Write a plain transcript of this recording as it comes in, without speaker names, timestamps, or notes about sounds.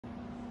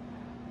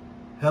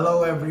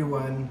Hello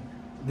everyone,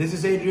 this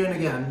is Adrian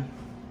again,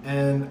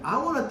 and I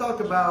want to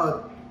talk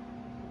about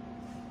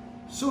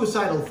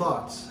suicidal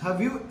thoughts. Have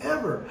you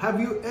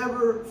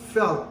ever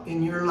felt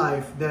in your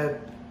life that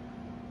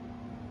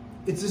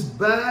it's this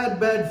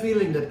bad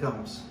feeling that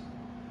comes?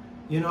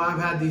 You know,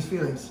 I've had these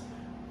feelings.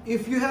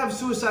 If you have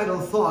suicidal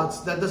thoughts,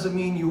 that doesn't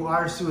mean you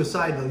are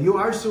suicidal. You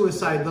are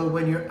suicidal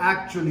when you're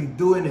actually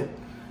doing it.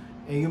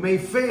 And you may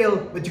fail,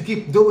 but you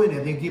keep doing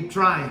it, you keep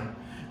trying.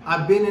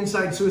 I've been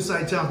inside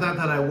suicide channels, not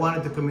that I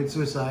wanted to commit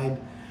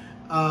suicide,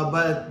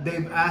 but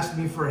they've asked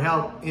me for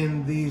help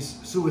in these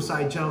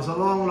suicide channels a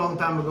long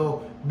time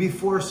ago,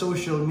 before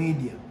social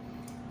media.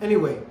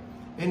 Anyway,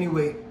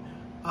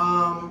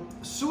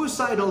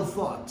 suicidal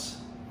thoughts.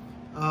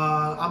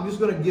 I'm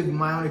just going to give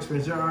my own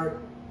experience. There are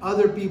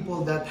other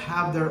people that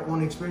have their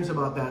own experience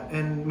about that,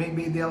 and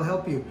maybe they'll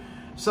help you.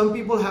 Some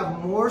people have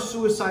more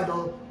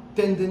suicidal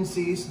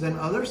tendencies than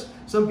others.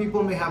 Some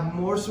people may have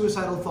more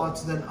suicidal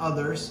thoughts than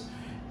others.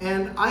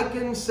 And I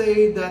can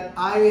say that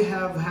I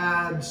have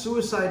had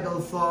suicidal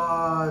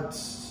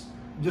thoughts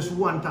just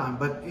one time,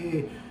 but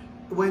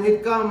when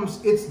it comes,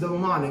 it's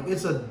demonic.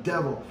 It's a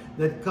devil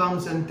that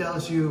comes and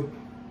tells you,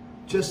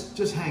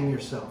 just hang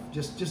yourself.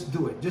 Just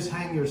do it. Just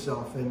hang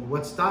yourself. And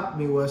what stopped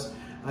me was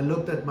I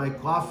looked at my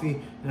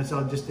coffee and I said,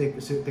 I'll just take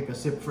a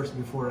sip first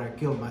before I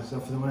kill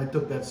myself. And when I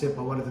took that sip,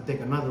 I wanted to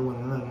take another one,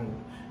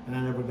 and I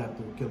never got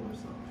to kill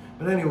myself.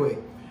 But anyway,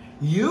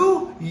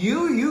 you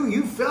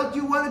felt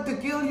you wanted to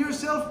kill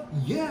yourself?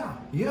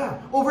 Yeah.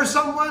 Over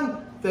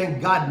someone?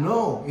 Thank God,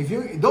 no. If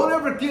you don't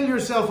ever kill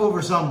yourself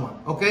over someone,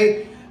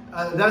 okay?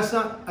 That's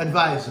not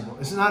advisable.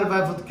 It's not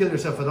advisable to kill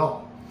yourself at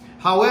all.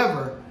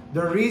 However,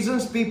 the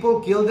reasons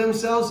people kill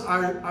themselves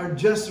are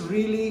just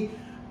really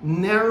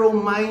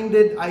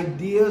narrow-minded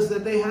ideas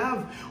that they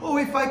have. Oh,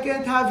 if I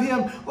can't have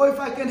him, or if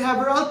I can't have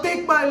her, I'll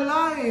take my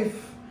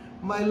life.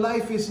 My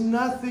life is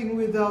nothing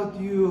without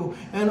you,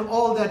 and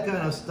all that kind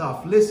of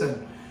stuff.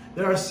 Listen,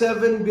 there are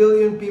 7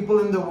 billion people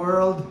in the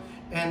world,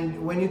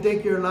 and when you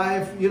take your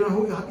life, you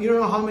don't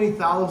know how many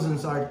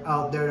thousands are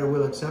out there that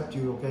will accept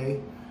you, okay?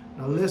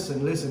 Now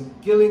listen,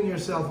 killing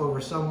yourself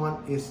over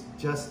someone is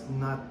just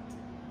not,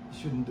 you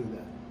shouldn't do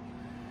that.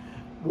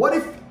 What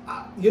if,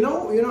 you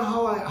know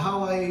how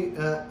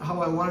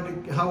I wanted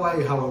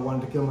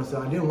to kill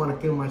myself? I didn't want to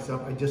kill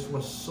myself. I just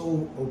was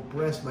so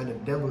oppressed by the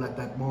devil at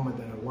that moment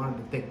that I wanted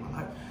to take my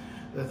life.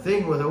 The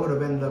thing was, I would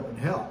have ended up in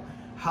hell.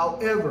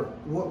 However,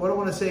 what I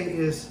want to say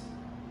is,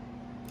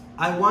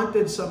 I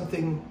wanted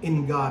something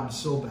in God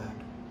so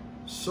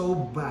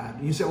bad.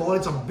 You say, oh,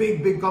 it's a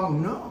big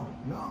come. No.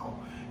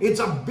 It's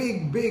a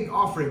big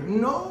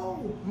offering.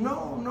 No.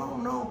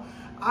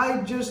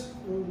 I just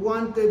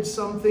wanted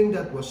something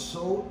that was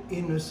so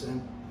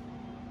innocent.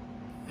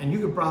 And you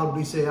could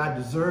probably say I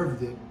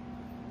deserved it.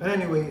 But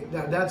anyway,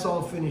 that's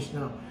all finished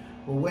now.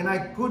 But when I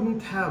couldn't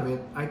have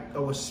it, I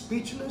was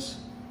speechless.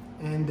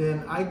 And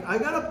then I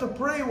got up to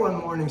pray one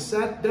morning,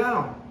 sat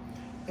down.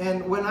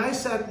 And when I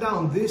sat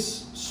down,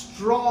 this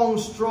strong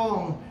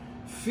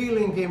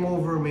feeling came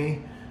over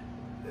me.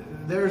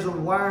 There's a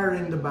wire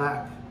in the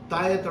back.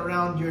 Tie it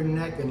around your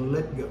neck and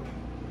let go.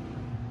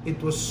 It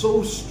was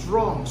so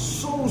strong,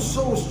 so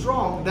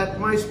strong that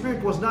my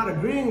spirit was not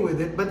agreeing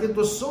with it, but it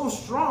was so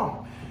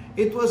strong.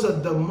 It was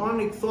a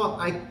demonic thought.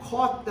 I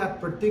caught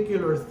that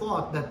particular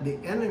thought that the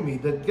enemy,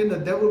 that can the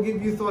devil give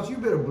you thoughts? You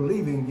better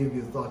believe he can give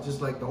you thoughts,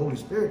 just like the Holy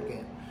Spirit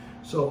can.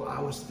 So I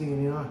was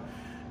thinking,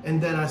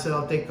 and then I said,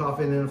 I'll take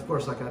coffee. And then, of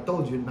course, like I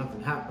told you,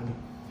 nothing happened.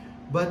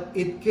 But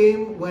it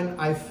came when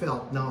I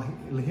felt. Now,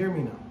 hear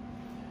me now.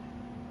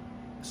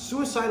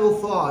 Suicidal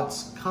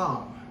thoughts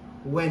come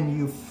when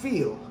you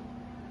feel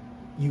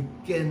you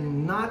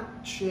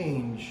cannot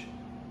change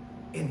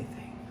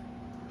anything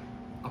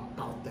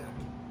about that.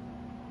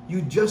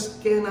 You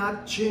just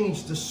cannot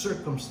change the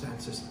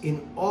circumstances.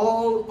 In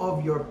all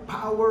of your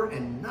power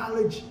and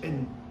knowledge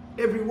and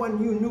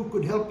everyone you knew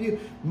could help you,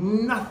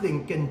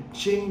 nothing can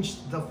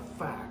change the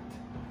fact.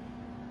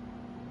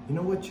 You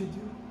know what you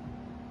do?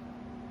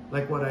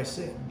 Like what I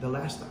said the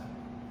last time.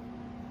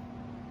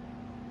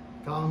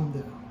 Calm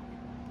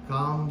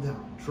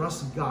down.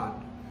 Trust God.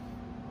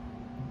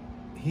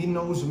 He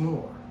knows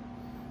more,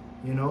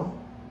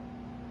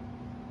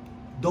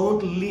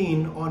 Don't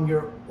lean on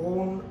your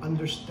own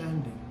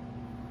understanding.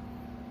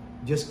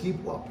 Just keep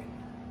walking.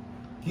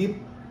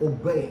 Keep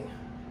obeying.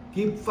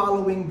 Keep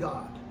following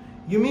God.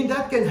 You mean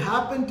that can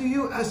happen to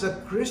you as a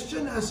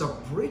Christian, as a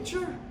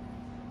preacher?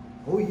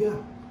 Oh yeah.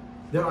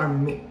 There are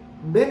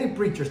many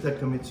preachers that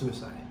commit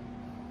suicide.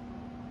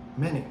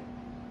 Many.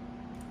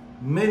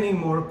 Many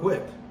more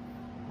quit.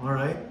 All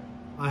right?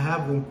 I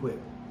have them quit.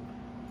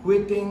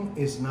 Quitting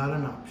is not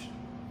an option.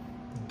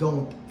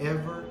 Don't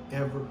ever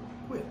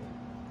quit.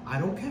 I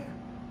don't care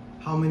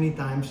how many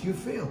times you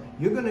fail.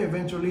 You're going to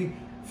eventually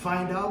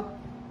find out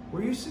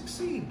where you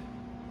succeed.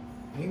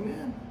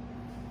 Amen.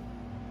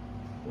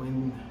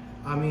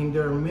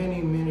 There are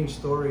many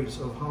stories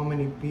of how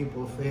many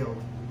people failed,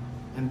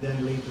 and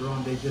then later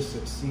on they just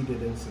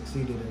succeeded.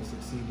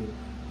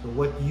 So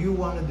what you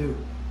want to do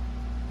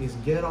is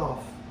get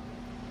off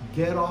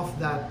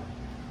that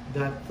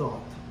that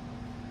thought.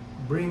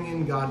 Bring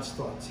in God's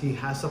thoughts. He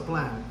has a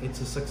plan.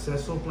 It's a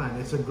successful plan.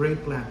 It's a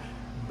great plan.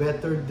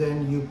 Better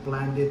than you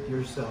planned it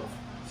yourself.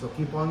 So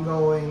keep on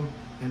going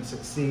and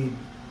succeed.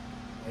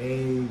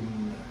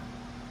 Amen.